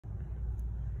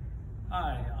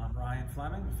Hi, I'm Ryan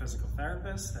Fleming, a physical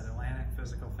therapist at Atlantic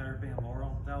Physical Therapy in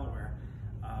Laurel, Delaware.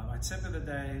 My tip of the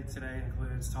day today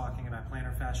includes talking about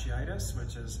plantar fasciitis,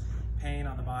 which is pain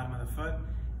on the bottom of the foot.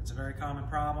 It's a very common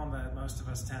problem that most of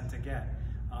us tend to get.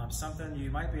 Something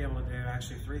you might be able to do,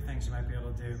 actually 3 things you might be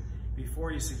able to do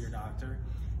before you see your doctor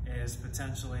is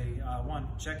potentially, 1,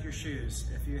 check your shoes.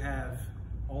 If you have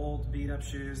old beat up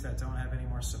shoes that don't have any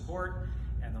more support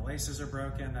and the laces are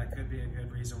broken, that could be a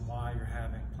good reason why you're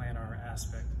having plantar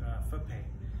aspect foot pain.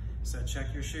 So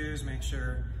check your shoes, make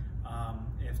sure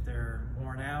if they're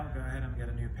worn out, go ahead and get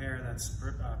a new pair that's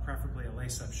preferably a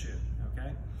lace-up shoe,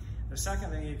 okay? The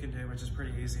second thing you can do, which is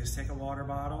pretty easy, is take a water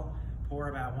bottle, pour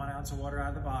about 1 ounce of water out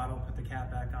of the bottle, put the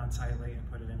cap back on tightly,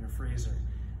 and put it in your freezer.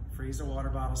 Freeze the water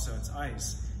bottle so it's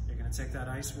ice. You're gonna take that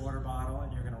ice water bottle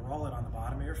and you're gonna roll it on the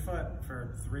bottom of your foot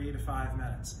for 3 to 5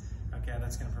 minutes. Okay,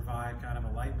 that's gonna provide kind of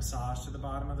a light massage to the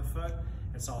bottom of the foot.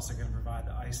 It's also gonna provide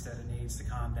the ice that it needs to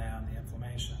calm down the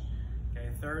inflammation. Okay,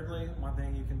 thirdly, one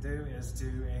thing you can do is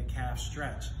do a calf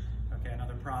stretch. Okay,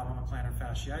 another problem with plantar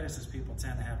fasciitis is people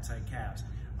tend to have tight calves.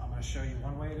 I'm gonna show you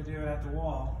one way to do it at the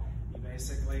wall. You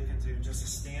basically can do just a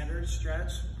standard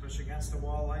stretch, push against the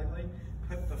wall lightly,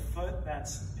 put the foot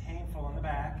that's painful in the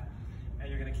back, and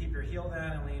you're gonna keep your heel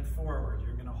down and lean forward.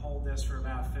 You're gonna hold this for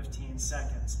about 15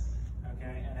 seconds,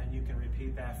 okay? And then you can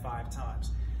repeat that 5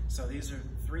 times. So these are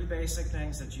 3 basic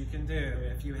things that you can do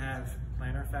if you have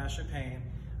plantar fascia pain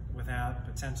without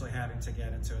potentially having to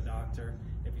get into a doctor.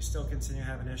 If you still continue to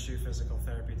have an issue, physical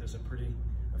therapy does a pretty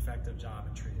effective job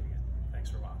in treating it. Thanks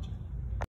for watching.